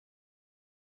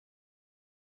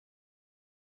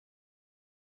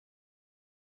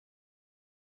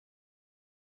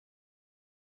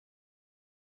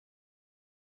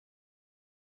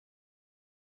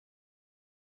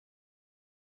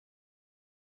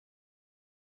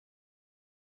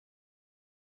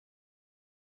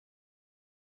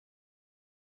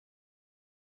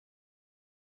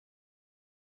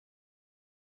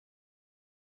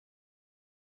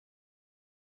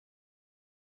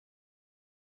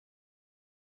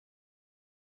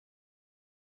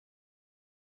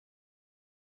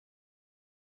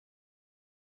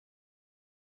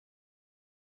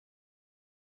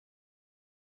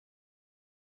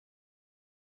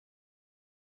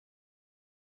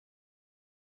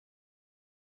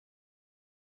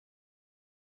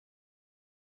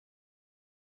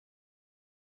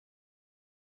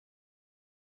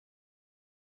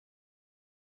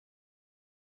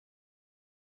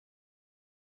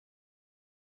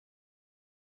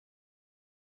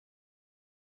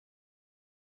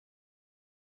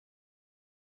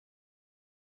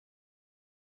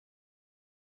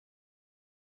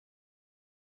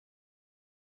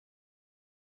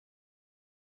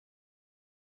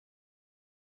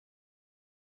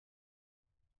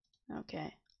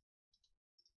Okay.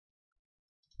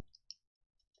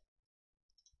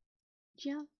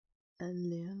 Just a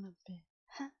little bit,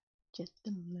 huh? Just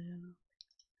a little.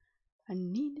 I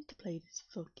needed to play this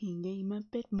fucking game a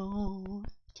bit more.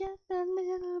 Just a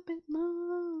little bit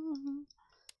more.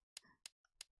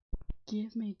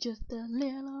 Give me just a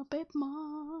little bit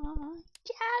more.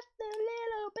 Just a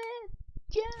little bit.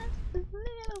 Just a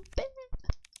little bit.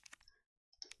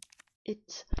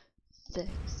 It's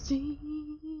sexy.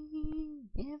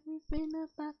 Everything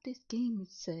about this game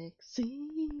is sexy.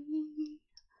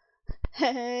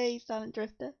 Hey, Silent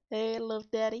Drifter. Hey, Love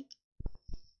Daddy.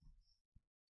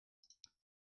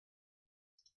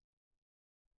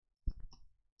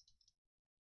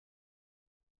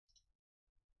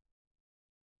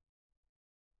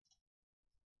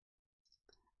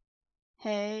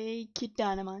 Hey, Kid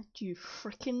Dynamite, you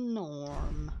freaking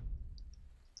norm.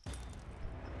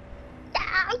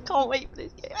 Ah, I can't wait for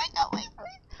this game. I can't wait for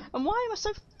it. And why am I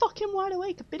so fucking wide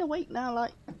awake? I've been awake now,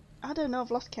 like, I don't know, I've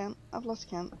lost count.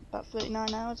 About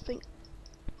 39 hours, I think.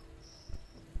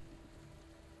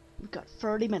 We've got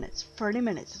 30 minutes. 30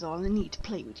 minutes is all I need to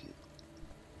play with you.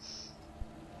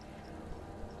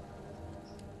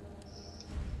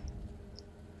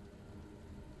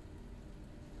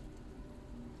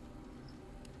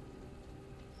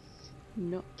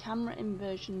 No camera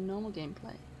inversion, normal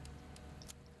gameplay.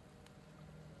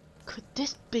 Could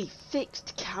this be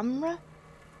fixed camera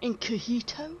in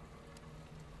Cojito?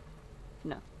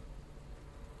 No.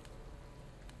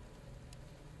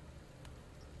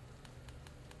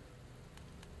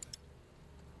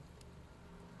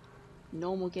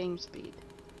 Normal game speed.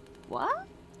 What?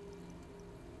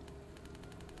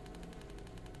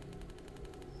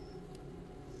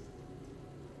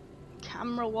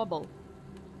 Camera wobble.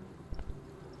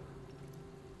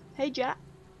 Hey Jack.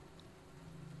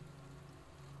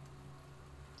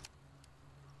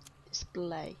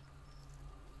 Display.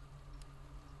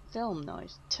 Film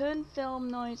noise. Turn film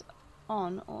noise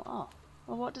on or off.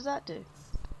 Well, what does that do?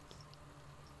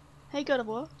 Hey God of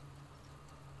War.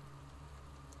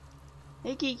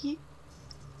 Hey Geeky.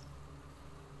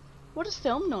 What does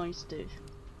film noise do?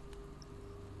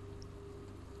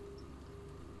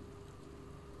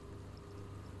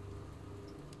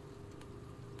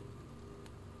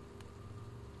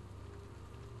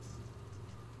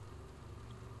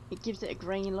 It gives it a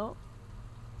grainy look.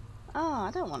 Oh, I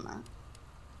don't want that.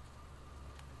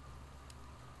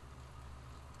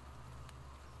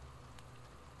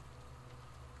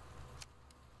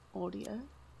 Audio.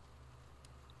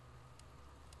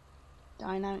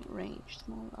 Dynamic range,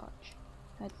 small, large.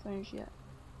 Headphones, yeah.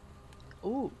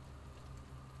 Ooh.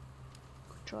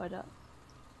 Could try that.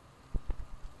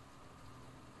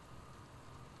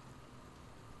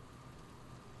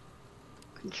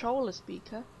 Controller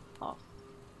speaker off.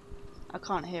 I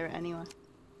can't hear it anyway.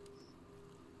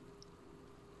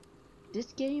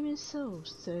 This game is so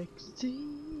sexy.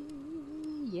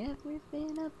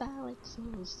 Everything about it so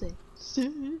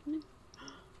sexy.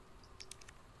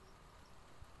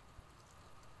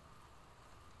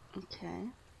 Okay.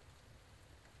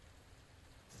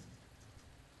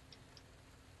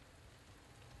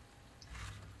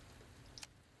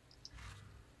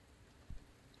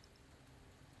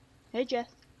 Hey Jeff.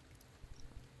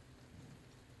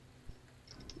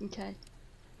 Okay.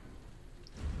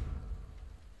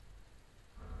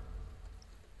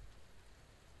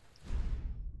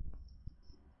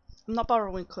 I'm not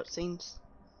borrowing cutscenes.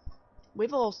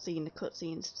 We've all seen the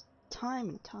cutscenes time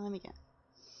and time again.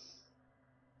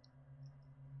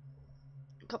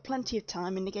 Got plenty of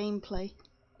time in the gameplay,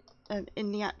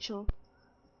 in the actual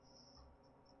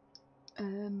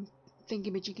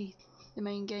thingamajiggy, the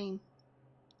main game,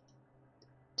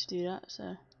 to do that.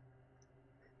 So,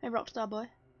 hey Rockstar boy,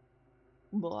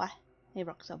 hey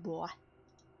Rockstar boy.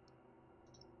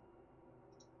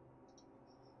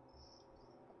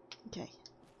 Okay.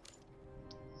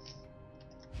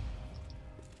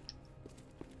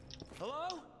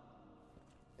 Hello?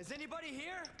 Is anybody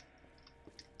here?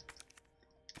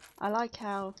 I like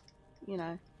how, you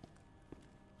know,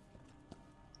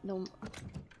 I'm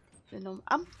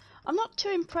not too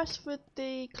impressed with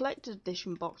the collector's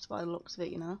edition box by the looks of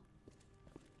it, you know.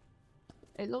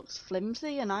 It looks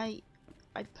flimsy, and I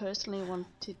personally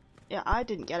wanted, yeah, I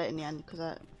didn't get it in the end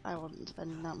because I wasn't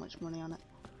spending that much money on it.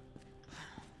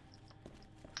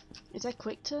 Is that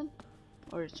quick turn,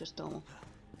 or is it just normal?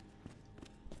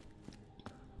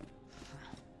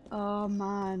 Oh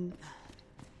man,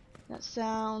 that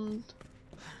sound.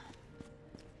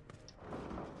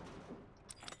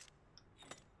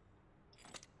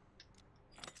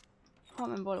 I can't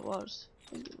remember what it was.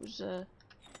 I think it was a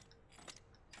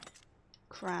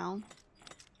crown.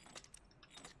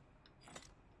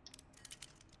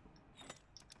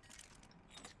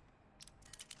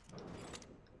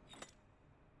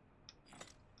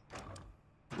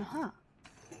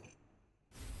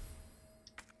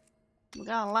 We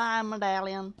got a lion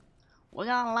medallion. We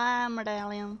got a lion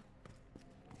medallion.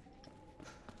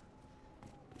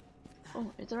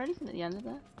 Oh, is there anything at the end of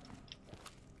there?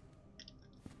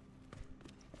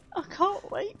 I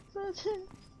can't wait for this.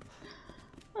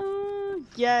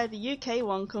 Yeah, the UK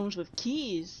one comes with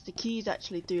keys. The keys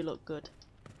actually do look good.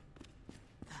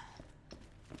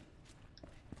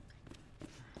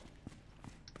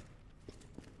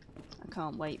 I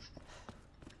can't wait.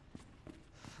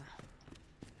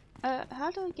 How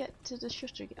do I get to the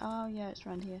shutter? Oh yeah, it's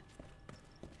around here.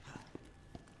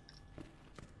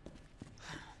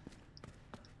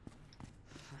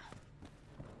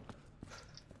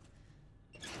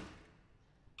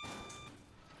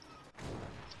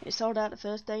 It sold out the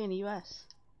first day in the US.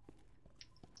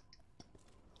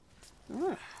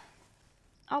 Oh.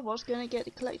 I was gonna get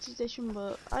the collector's edition,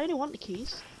 but I only want the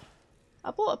keys. I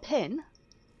bought a pin,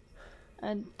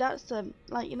 and that's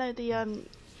like, you know, the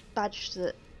badge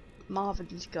that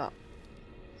Marvin's got.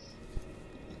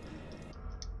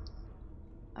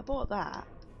 I bought that,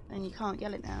 and you can't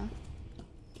get it now.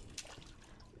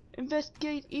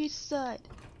 Investigate east side.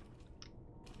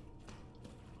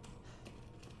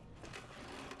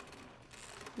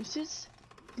 This is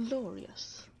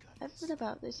glorious. Everything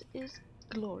about this is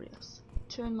glorious.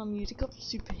 Turn my music up,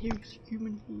 superheroes,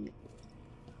 human here.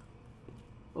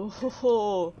 Oh ho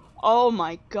ho! Oh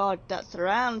my god, that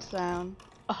surround sound!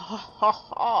 Oh ho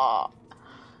ho!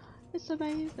 It's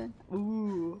amazing.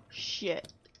 Ooh, shit.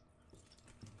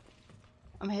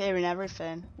 I'm hearing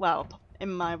everything. Well,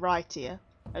 in my right ear.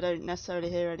 I don't necessarily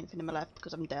hear anything in my left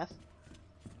because I'm deaf.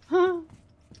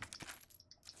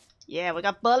 Yeah, we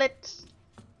got bullets!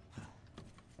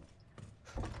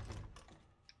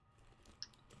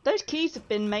 Those keys have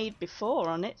been made before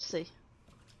on Etsy.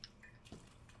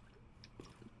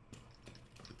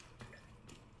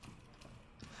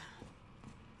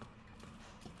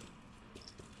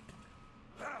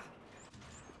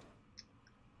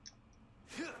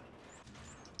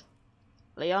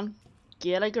 Leon,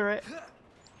 Gallagher it.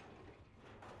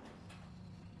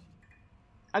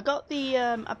 I got the,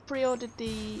 I pre-ordered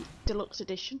the deluxe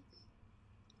edition.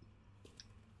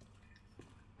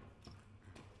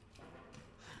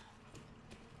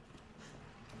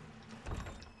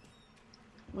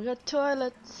 We got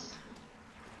toilets.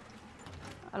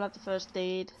 I love the first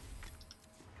aid.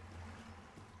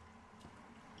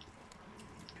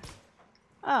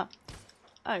 Oh.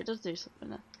 Oh, it does do something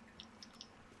there.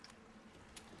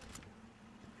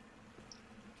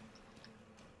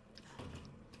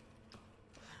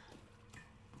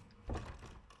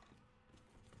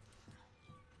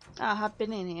 Oh, I have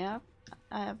been in here.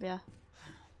 I have, yeah.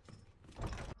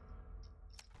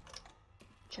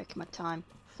 Checking my time.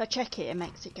 If I check it, it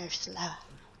makes it go slower.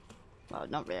 Well,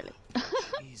 not really.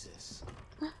 Jesus.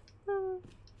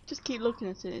 Just keep looking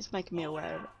at it, it's making me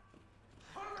aware of it.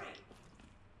 Hurry!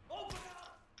 Open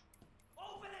up!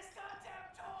 Open this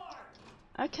goddamn door!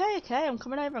 Okay, okay, I'm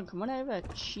coming over,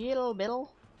 Chill,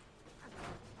 Bill.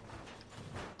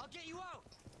 I'll get you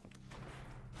out!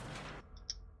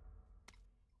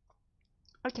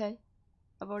 Okay,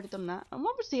 I've already done that. And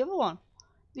what was the other one?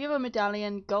 The other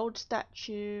medallion, gold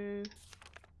statue.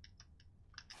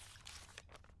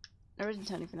 There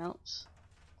isn't anything else.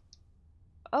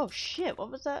 Oh shit, what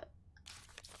was that?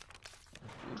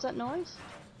 What was that noise?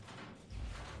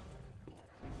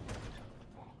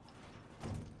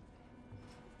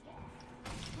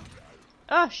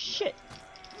 Oh shit!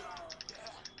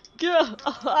 Get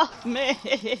off me!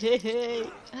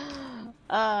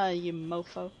 Ah, you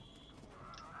mofo.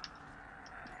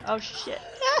 Oh shit.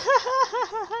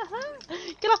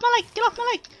 Get off my leg! Get off my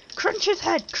leg! Crunch his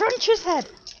head! Crunch his head!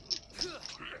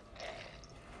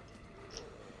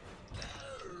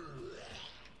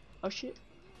 Oh shit.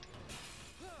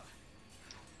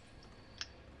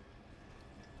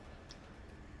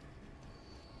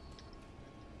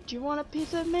 Do you want a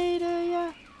piece of me, do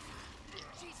ya?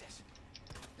 Jesus!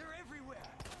 They're everywhere!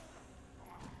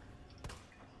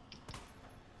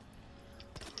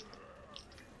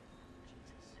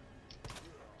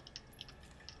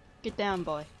 Get down,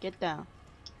 boy. Get down.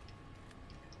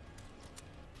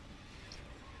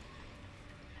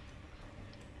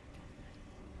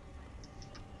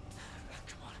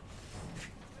 Come on.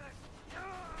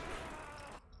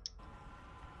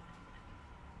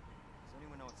 Does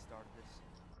anyone know what started this?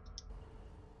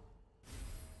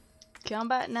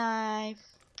 Combat knife.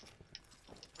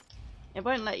 It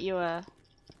won't let you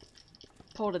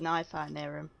pull the knife out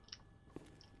near him.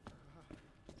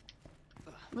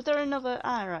 Was there another?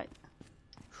 Ah, right.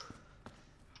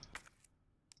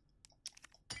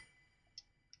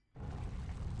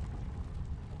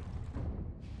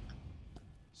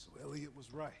 So Elliot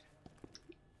was right.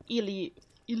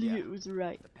 Elliot was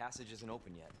right. The passage isn't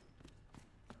open yet.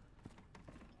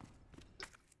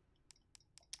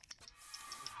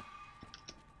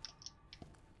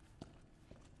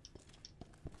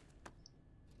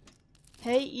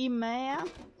 Hey, man.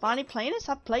 Finally playing this?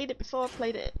 I've played it before. I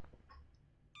played it.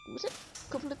 Was it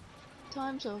a couple of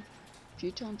times or a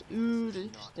few times? Ooh,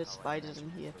 there's spiders in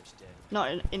here.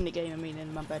 Not in the game, I mean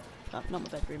in my bed. Not my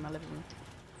bedroom, my living room.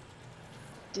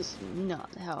 This is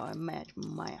not how I imagined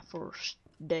my first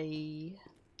day.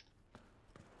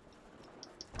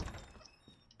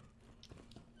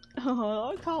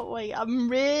 Oh, I can't wait. I'm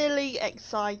really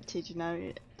excited, you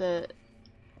know.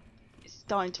 It's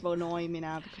starting to annoy me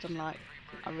now because I'm like,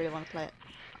 I really want to play it.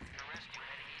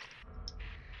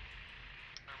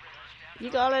 You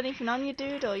got anything on you,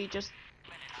 dude, or you just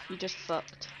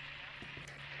fucked?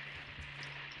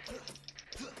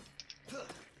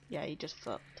 Yeah, you just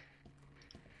fucked.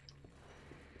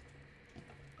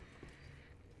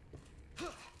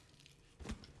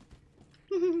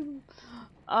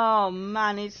 Oh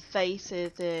man, his face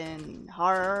is in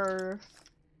horror.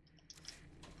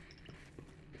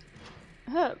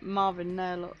 Marvin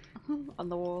there, look, on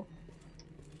the wall.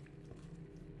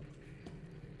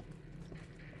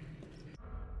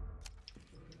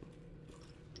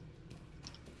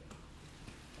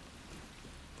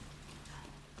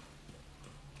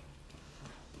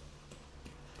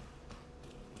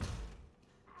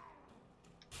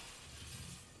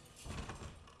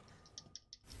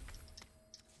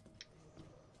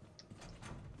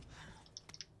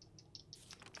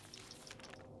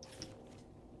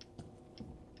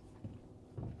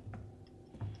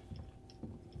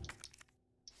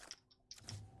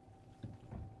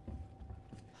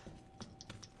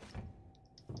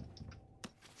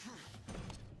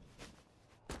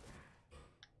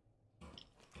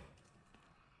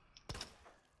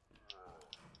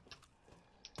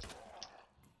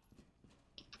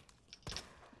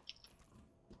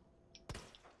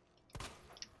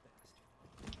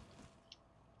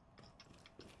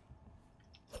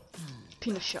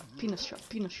 Peanut shot, peanut shot,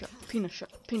 peanut shot, peanut shot,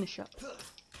 peanut shot.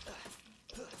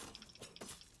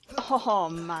 Oh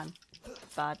man,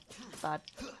 bad, bad.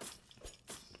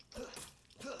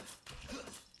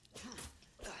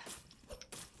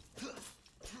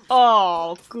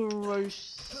 Oh,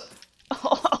 gross.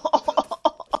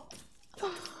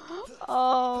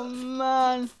 Oh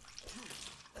man.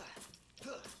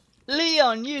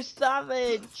 Leon, you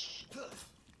savage.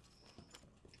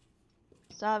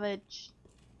 Savage.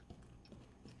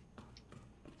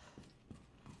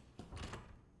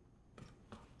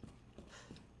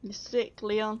 You're sick,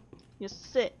 Leon. You're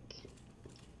sick.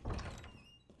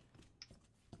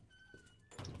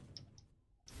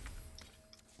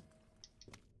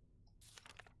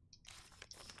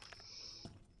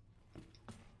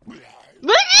 Oh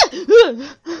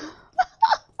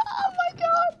my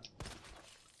god!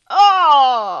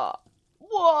 Oh!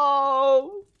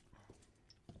 Whoa!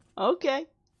 Okay.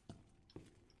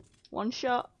 One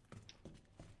shot.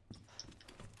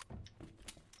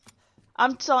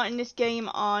 I'm starting this game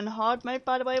on hard mode,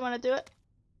 by the way, when I do it.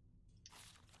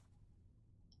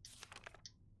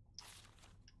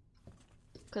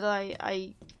 Because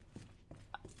I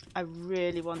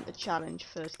really want the challenge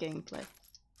first gameplay.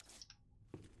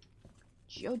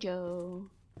 Jojo.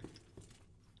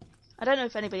 I don't know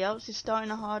if anybody else is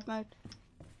starting a hard mode.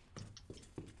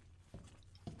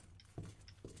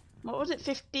 What was it,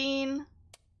 15?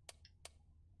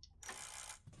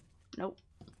 Nope.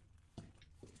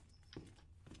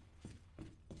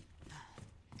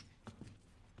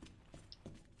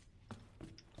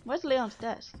 Where's Leon's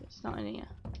desk? It's not in here.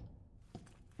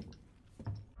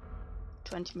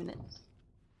 20 minutes.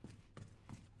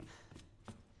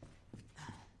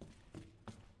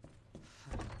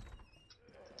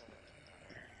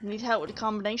 Need help with the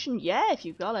combination? Yeah, if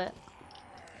you've got it.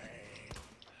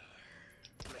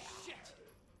 Shit.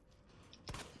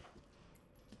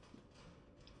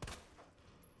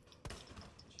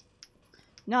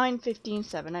 9, 15,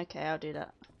 7. Okay, I'll do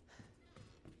that.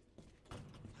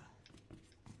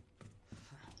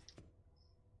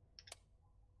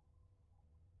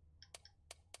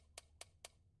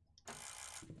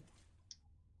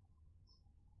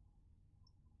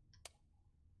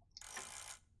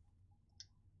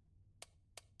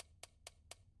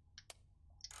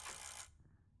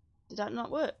 Did that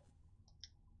not work?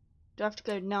 Do I have to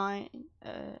go 9?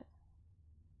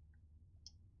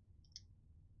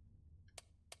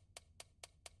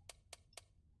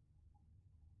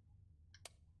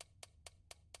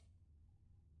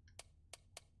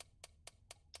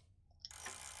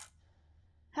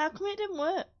 How come it didn't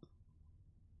work?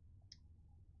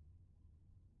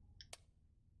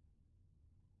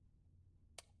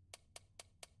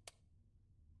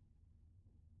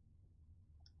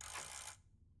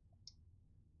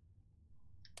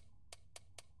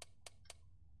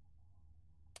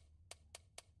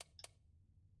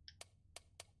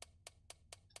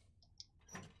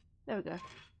 There we go.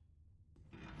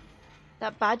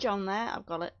 That badge on there, I've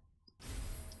got it.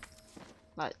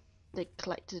 Like the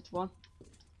collected one.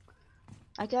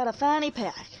 I got a fanny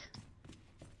pack.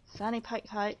 Fanny pack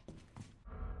height.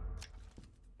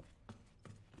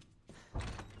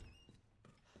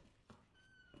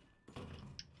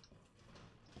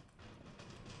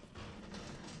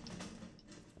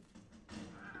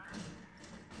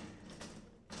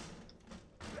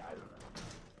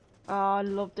 Oh, I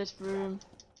love this room.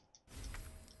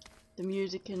 The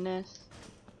music in this.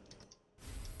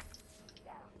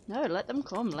 No, let them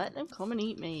come. Let them come and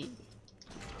eat me.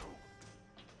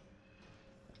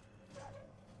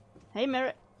 Hey,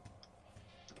 Merritt.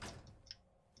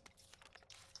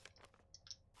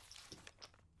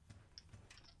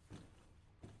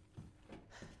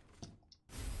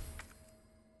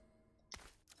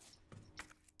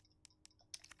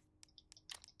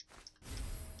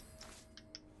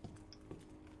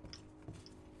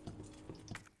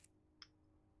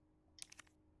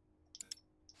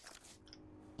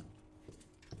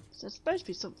 So there's supposed to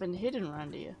be something hidden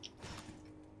around here.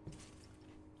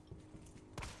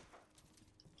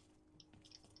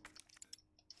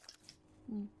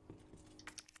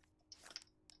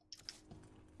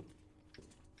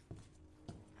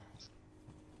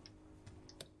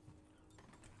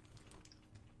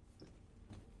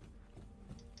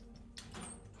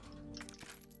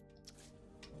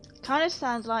 Kind of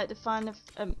sounds like the Final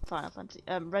Fantasy,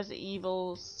 Resident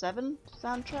Evil 7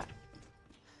 soundtrack.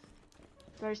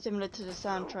 Very similar to the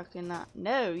soundtrack in that.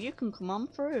 No, you can come on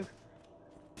through.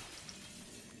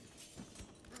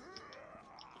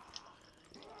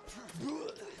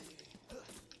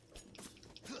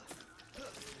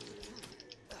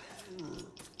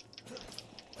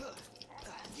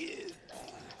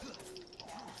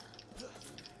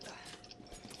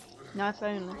 Knife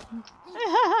only.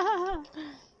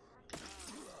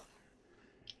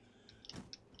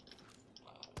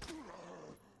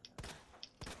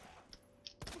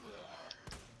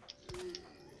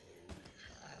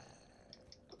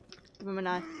 Give him a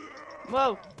knife.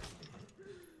 Whoa!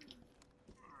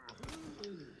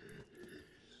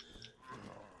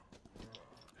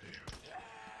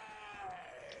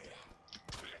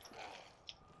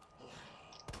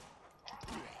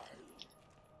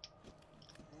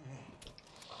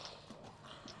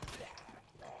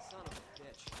 Son of a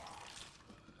bitch.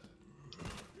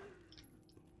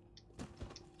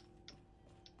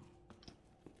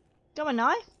 Got my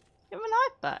knife? Give him a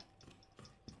knife back.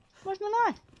 Where's my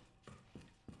knife?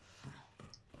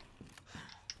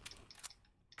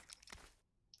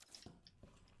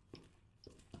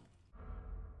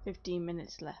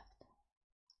 $15 left.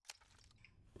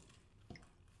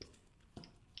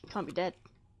 Can't be dead.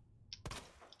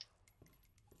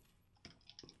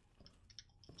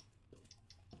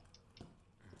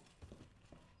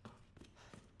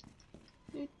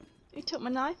 Who took my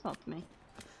knife off me?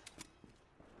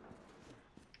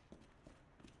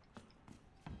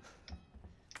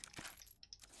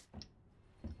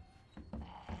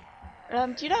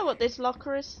 Do you know what this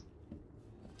locker is?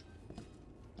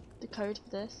 The code for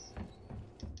this.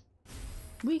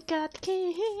 We got the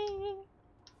key.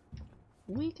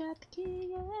 We got the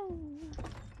key.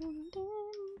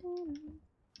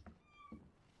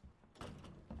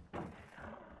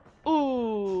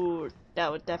 Ooh,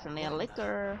 that was definitely a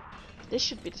liquor. This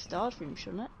should be the start room,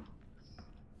 shouldn't it?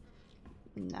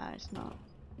 No, it's not.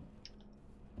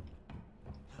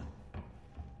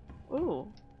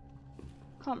 Ooh,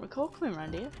 can't recall coming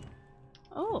around here.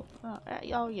 Oh,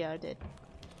 oh yeah, I did.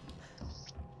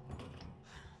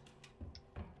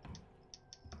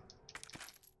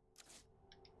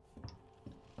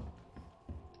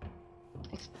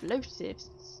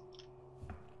 Explosives.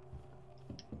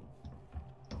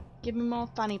 Give me more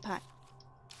fanny pack.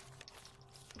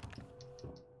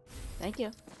 Thank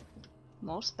you.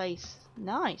 More space.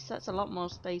 Nice. That's a lot more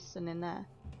space than in there.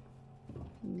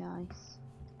 Nice.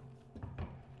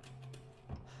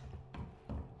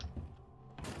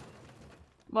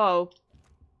 Whoa.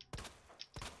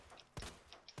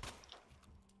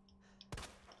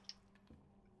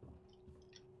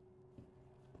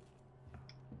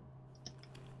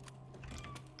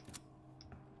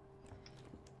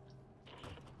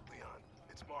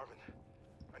 Marvin,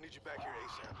 I need you back here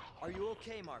ASAP. Are you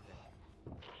okay, Marvin?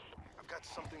 I've got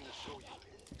something to show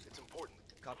you. It's important.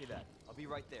 Copy that. I'll be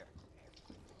right there.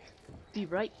 Be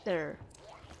right there.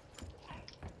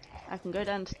 I can go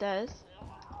downstairs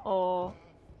or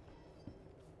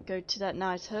go to that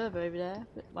nice herb over there,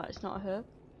 but well, it's not a herb.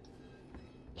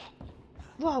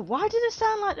 Whoa, why does it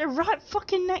sound like they're right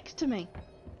fucking next to me?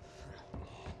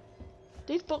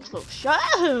 These books look shut.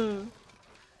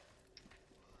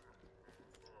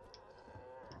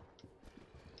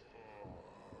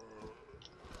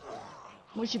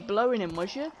 Was you blowing him,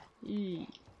 was you? Eee.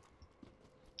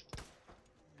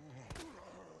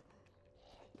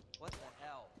 What the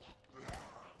hell?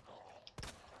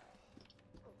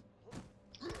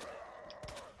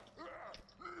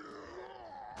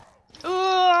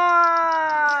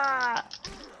 Ah!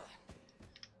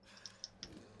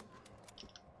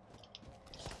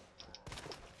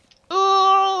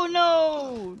 Oh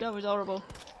no! That was horrible.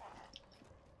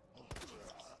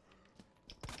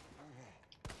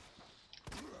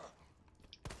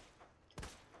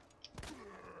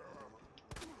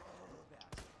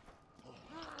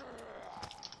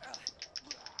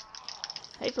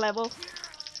 Hey, Flevel.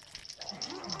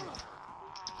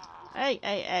 Hey,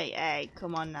 hey, hey, hey,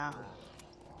 come on now.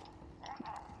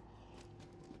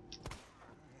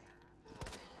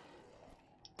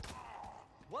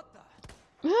 What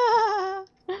the?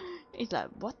 He's like,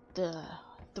 what the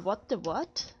what, the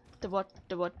what? The what,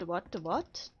 the what, the what, the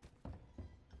what?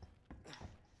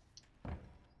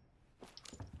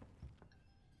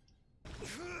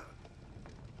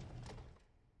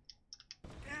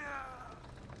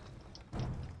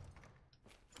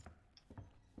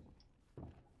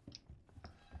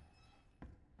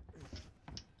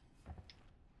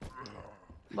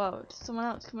 Whoa, is someone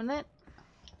else coming in?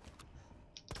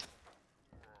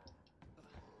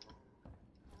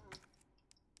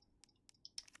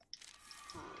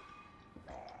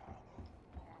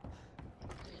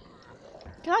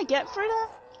 Can I get through there?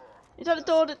 Is that the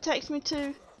door that takes me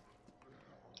to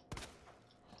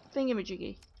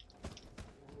Thingamajiggy?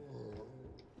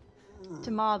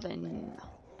 To Marvin.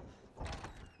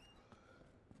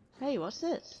 Hey, what's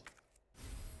this?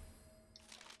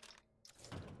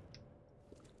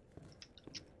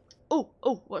 Oh,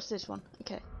 oh, what's this one?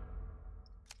 Okay.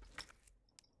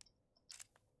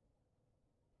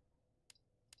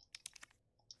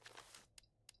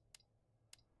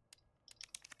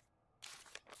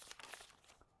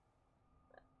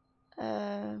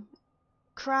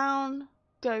 Crown,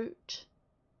 goat.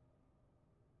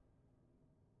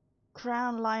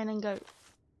 Crown, lion and goat.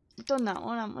 We've done that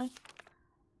one, haven't we?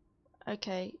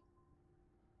 Okay.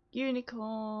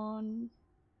 Unicorn.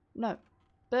 No.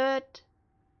 Bird.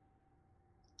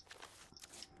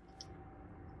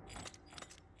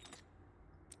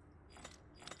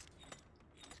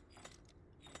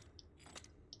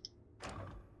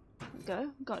 Go.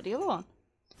 Got the other one.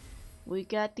 We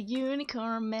got the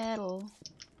unicorn medal.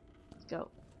 Let's go.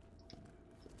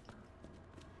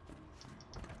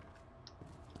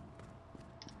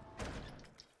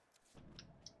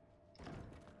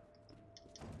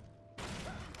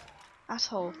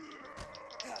 Asshole.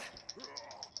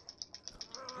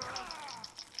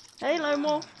 Hey, Lone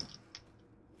Wolf.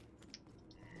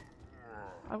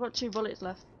 I've got 2 bullets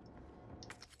left.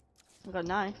 I've got a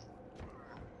knife.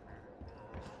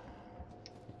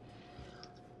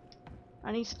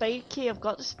 I need spade key. I've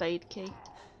got the spade key.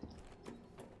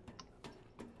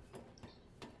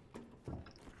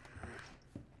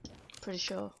 Pretty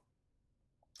sure.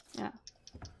 Yeah.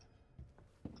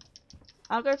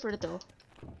 I'll go through the door.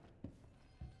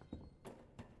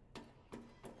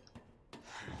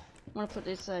 I want to put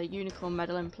this unicorn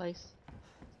medal in place.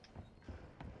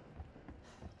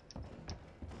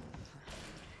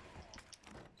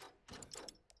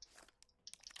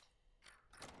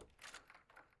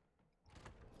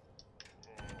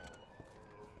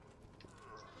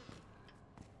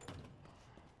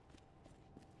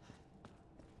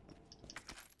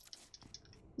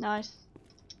 Nice.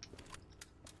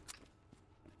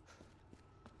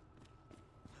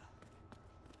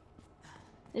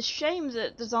 It's a shame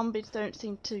that the zombies don't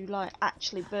seem to like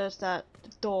actually burst out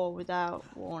the door without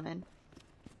warning.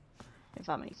 If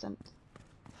that makes sense.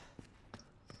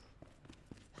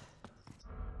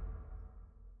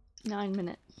 9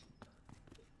 minutes.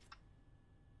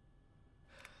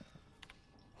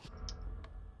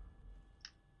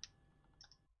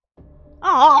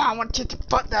 Oh, I want you to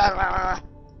put that.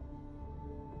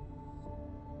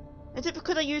 Is it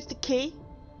because I used the key?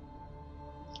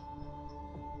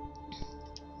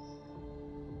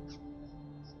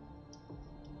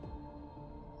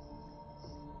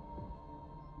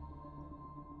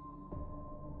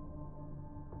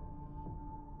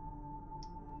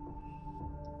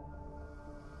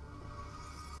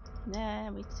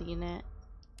 Nah, we've seen it.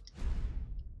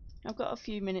 I've got a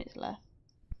few minutes left.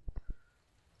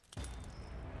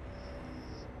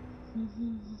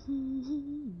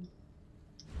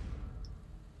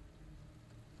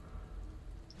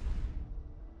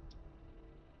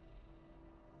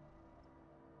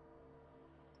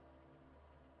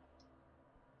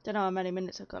 Don't know how many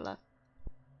minutes I've got left.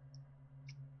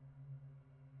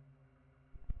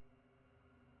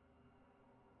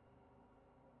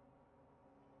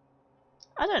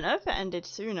 don't know if it ended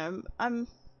sooner. I'm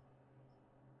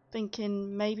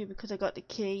thinking maybe because I got the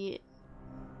key,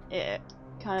 it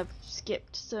kind of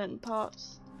skipped certain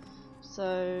parts.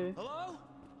 So Hello?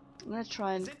 I'm gonna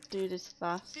try and do this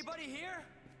fast. Anybody here?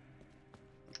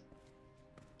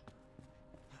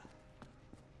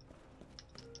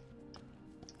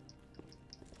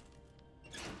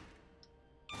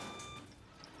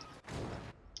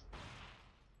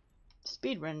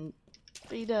 Speed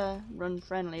run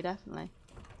friendly, definitely.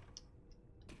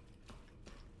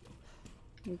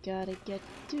 We gotta get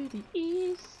to the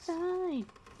east side.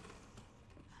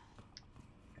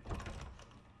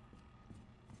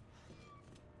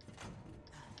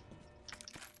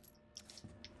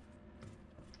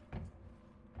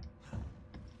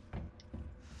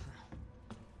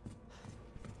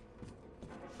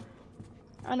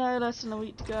 I know less than a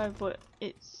week to go, but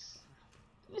it's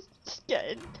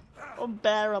getting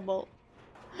unbearable.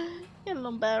 Getting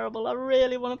unbearable. I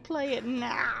really want to play it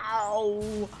now.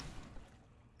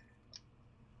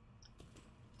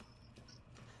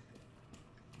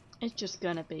 It's just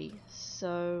gonna be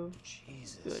so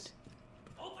Jesus. good.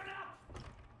 Open up!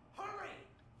 Hurry!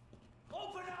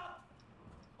 Open up!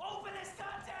 Open this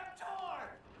goddamn door!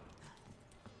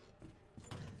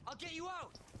 I'll get you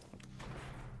out!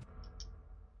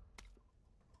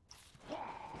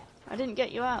 I didn't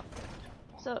get you out.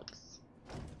 Sucks.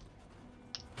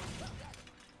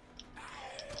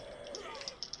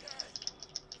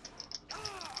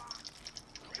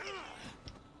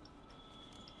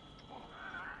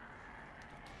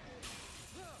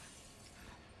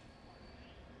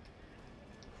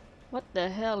 What the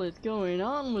hell is going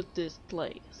on with this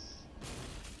place?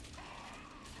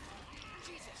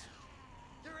 Jesus!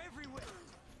 They're everywhere!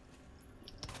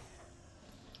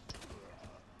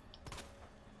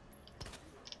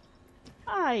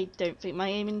 I don't think my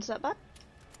aiming's that bad.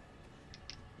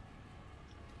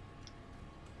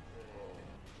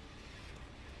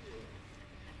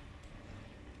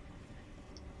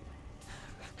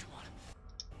 Come on.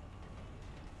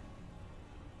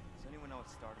 Does anyone know what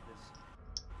started this?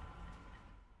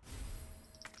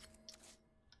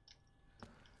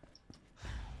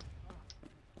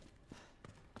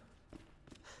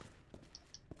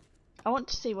 I want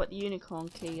to see what the unicorn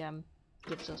key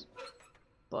gives us,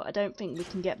 but I don't think we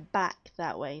can get back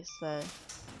that way. So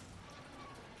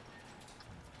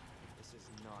This is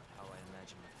not how I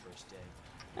imagined my first day.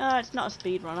 it's not a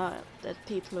speed run. There's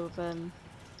people who've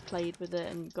played with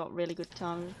it and got really good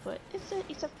times, but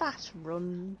it's a fast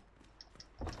run.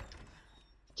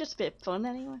 Just a bit of fun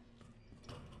anyway.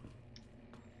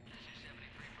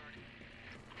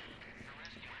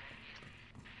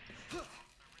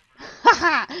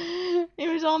 He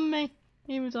was on me.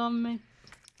 He was on me.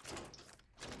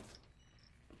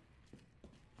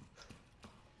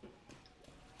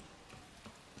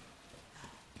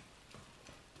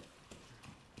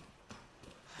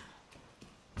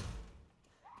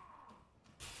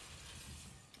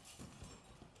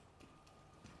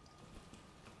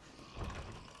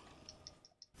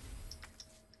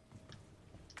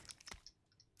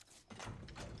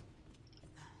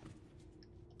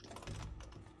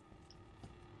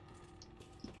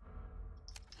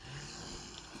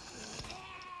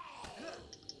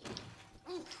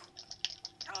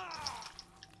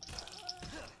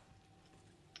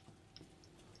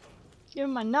 Give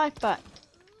me my knife back.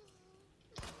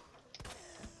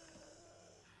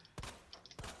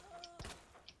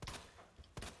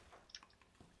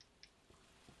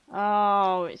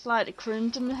 Oh, it's like the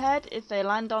Crimson Head. If they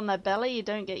land on their belly, you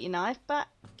don't get your knife back.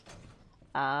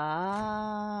 Oh,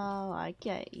 I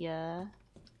get ya.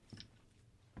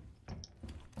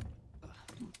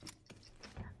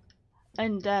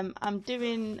 And I'm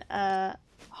doing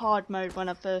hard mode when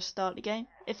I first start the game.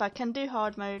 If I can do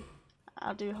hard mode,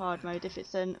 I'll do hard mode if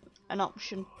it's an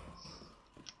option.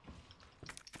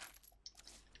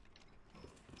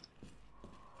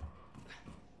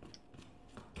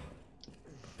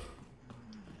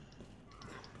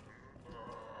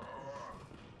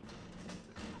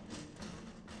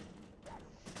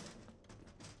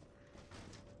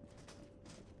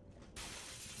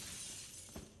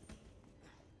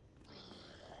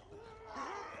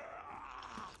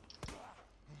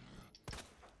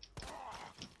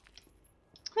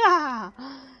 Ah,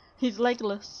 he's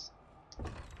legless.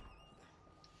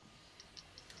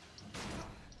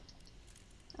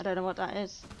 I don't know what that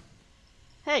is.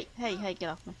 Hey, hey, hey, get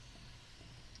off me.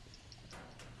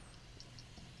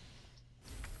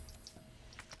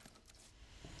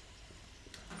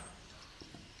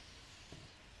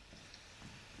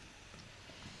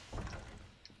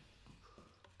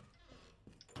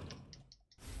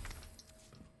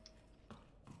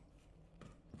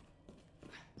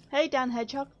 Hey, Dan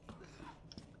Hedgehog.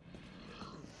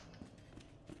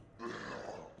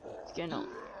 What's going on?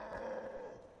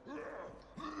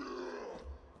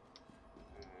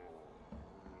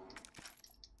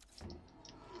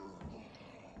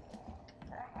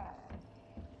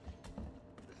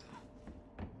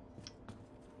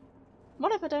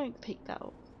 What if I don't pick that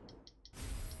up?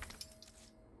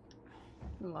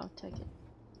 Oh, I'll take it.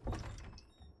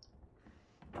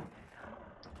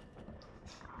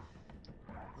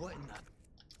 What in the...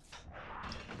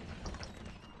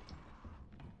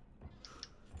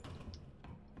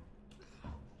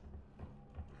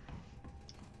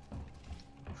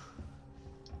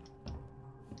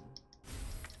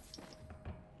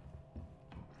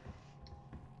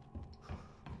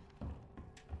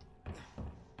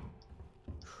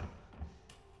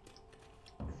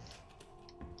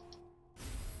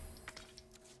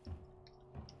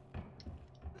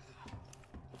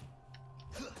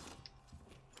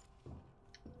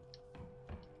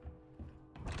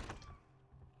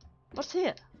 What's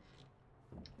here?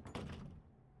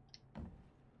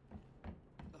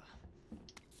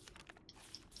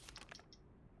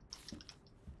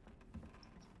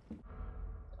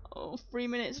 Oh, 3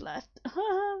 minutes left.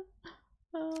 Oh.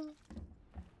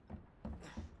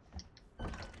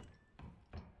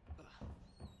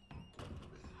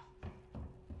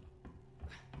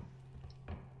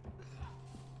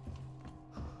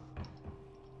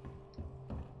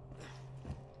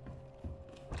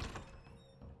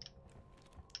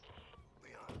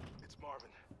 Marvin,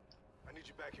 I need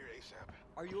you back here ASAP.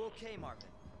 Are you okay, Marvin?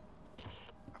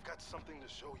 I've got something to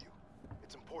show you.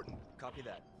 It's important. Copy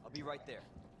that. I'll be right there.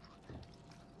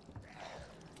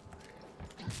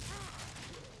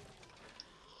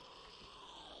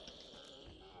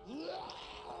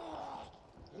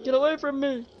 Get away from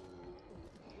me!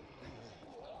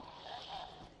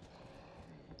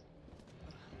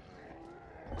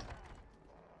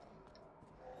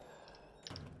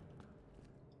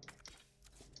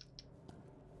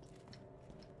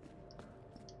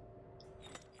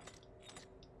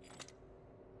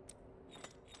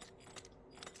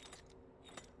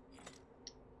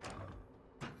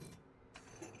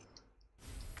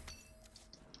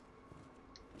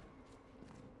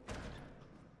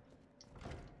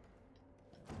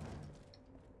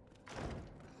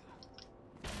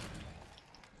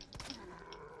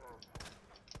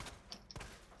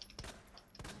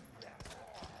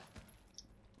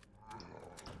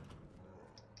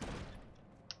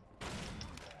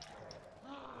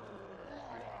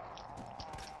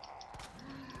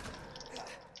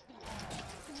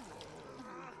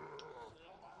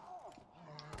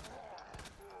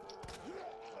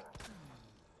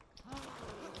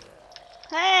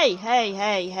 Hey, hey,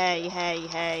 hey, hey, hey,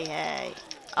 hey, hey.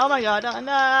 Oh my god, oh,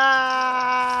 no!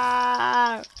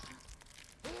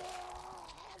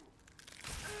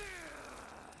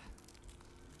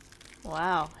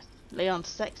 Wow, Leon's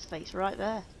sex face right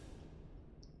there.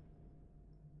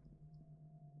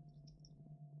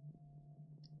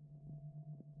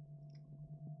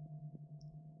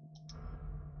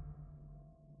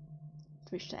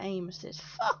 Switch to aim assist.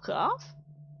 Fuck off!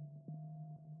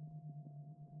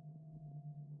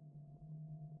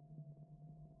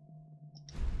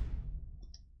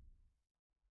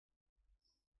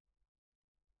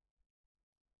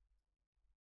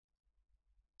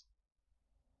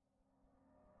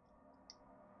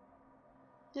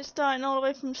 Just starting all the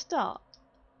way from the start.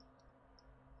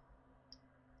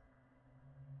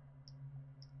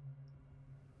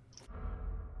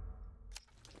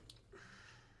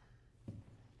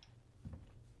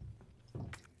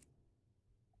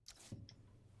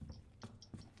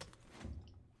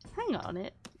 Hang on,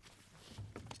 it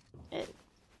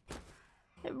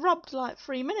robbed like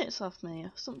 3 minutes off me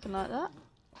or something like that.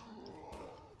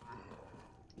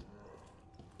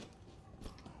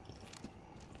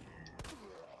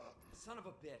 Son of a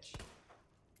bitch.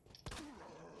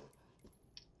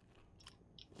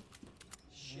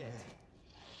 Shit.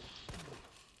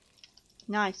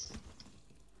 Nice.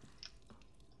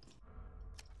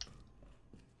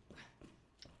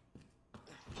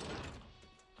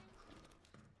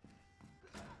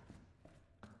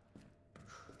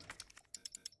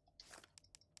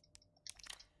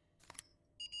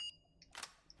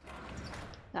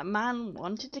 That man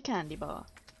wanted a candy bar.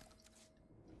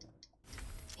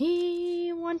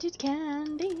 He wanted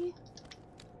candy.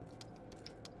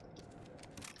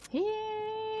 He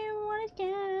wanted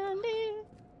candy.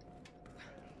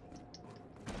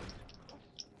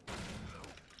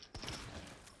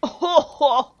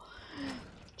 Oh,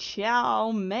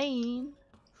 chow mein.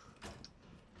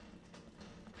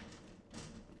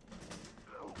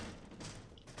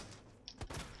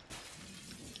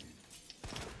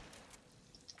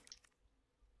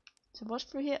 So what's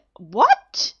through here?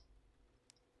 What?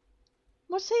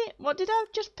 What's here? What did I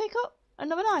just pick up?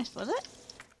 Another knife, was it?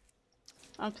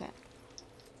 Okay.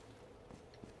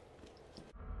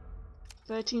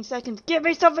 13 seconds. Give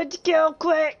me something to kill,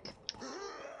 quick!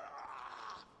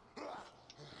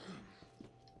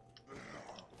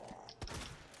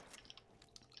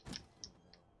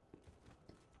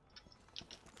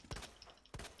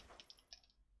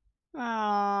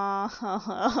 Oh.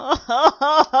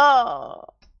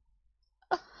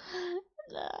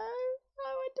 No, I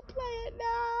want to play it now.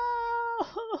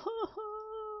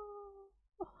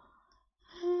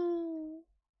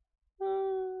 I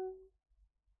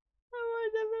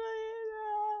want to play it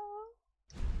now.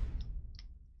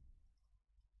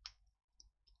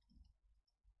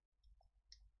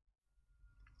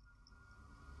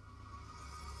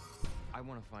 I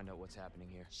want to find out what's happening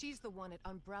here. She's the one at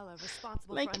Umbrella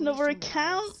responsible Make for another unleashing the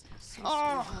account. virus. Seems Oh. to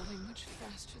be evolving much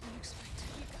faster than expected.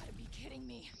 You gotta be kidding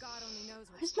me. God only knows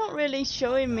what's It's not really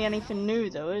showing me anything new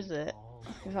though, is it?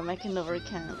 If I make another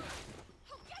account.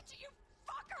 I'll get you, you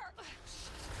fucker!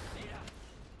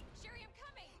 Sherry, I'm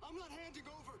coming. I'm not handing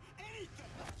over anything.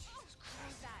 Jesus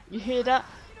Christ. You hear that?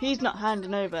 He's not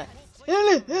handing over. Had a pretty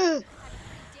damn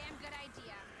good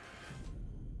idea.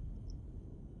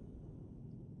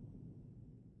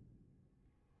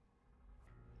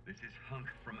 This is Hunk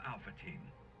from Alpha Team.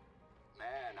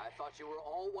 Man, I thought you were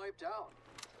all wiped out.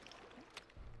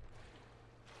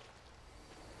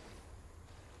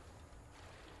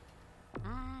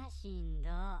 He's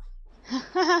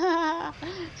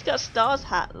got a Star's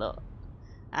hat, look.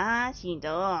 Ah, she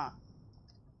does.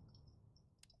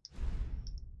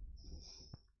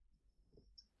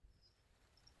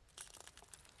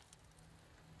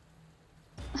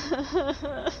 I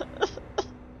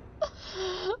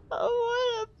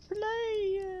wanna play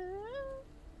it.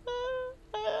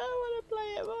 I wanna play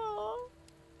it more.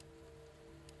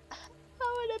 I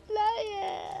wanna play it.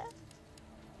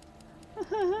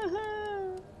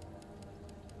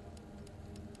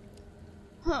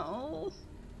 Oh.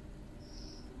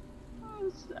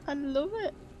 I love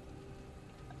it.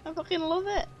 I fucking love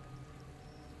it.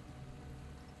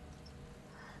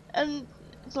 And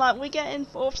it's like we're getting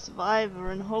Fourth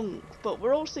Survivor and Hunk, but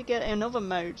we're also getting other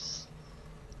modes.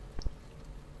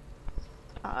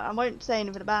 I won't say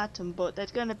anything about them, but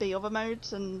there's going to be other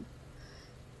modes and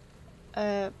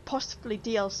possibly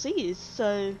DLCs,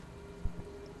 so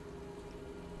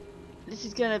this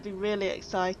is going to be really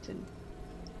exciting.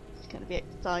 It's going to be an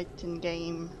exciting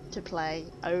game to play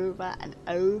over and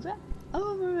over,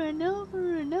 over and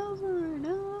over and over and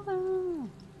over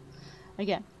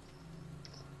again.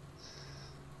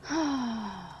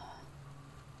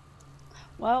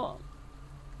 Well,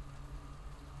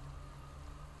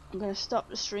 I'm going to stop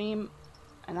the stream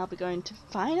and I'll be going to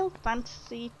Final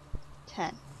Fantasy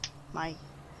X, my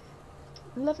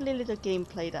lovely little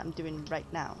gameplay that I'm doing right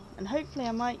now, and hopefully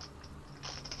I might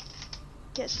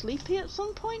get sleepy at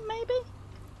some point, maybe?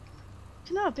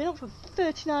 You know, I've been up for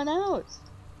 39 hours.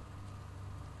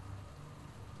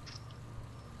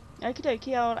 Okie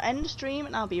dokie, I'll end the stream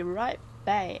and I'll be right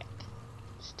back.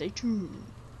 Stay tuned.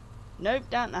 Nope,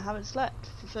 Dan, I haven't slept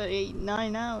for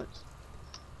 39 hours.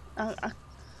 I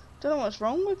don't know what's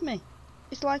wrong with me.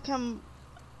 It's like I'm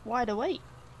wide awake.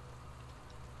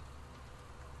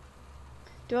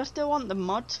 Do I still want the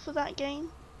mods for that game?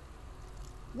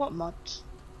 What mods?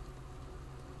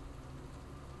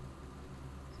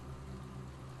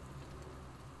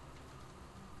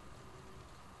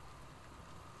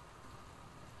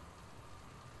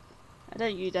 I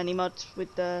don't use any mods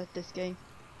with this game.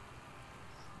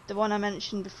 The one I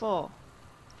mentioned before.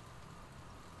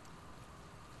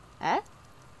 Eh?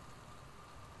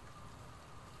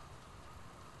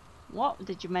 What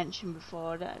did you mention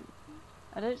before?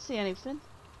 I don't see anything.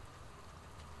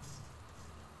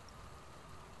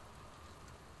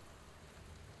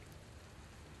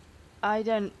 I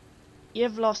don't.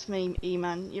 You've lost me,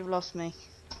 E-Man. You've lost me.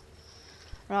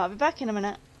 Right, I'll be back in a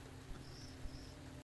minute.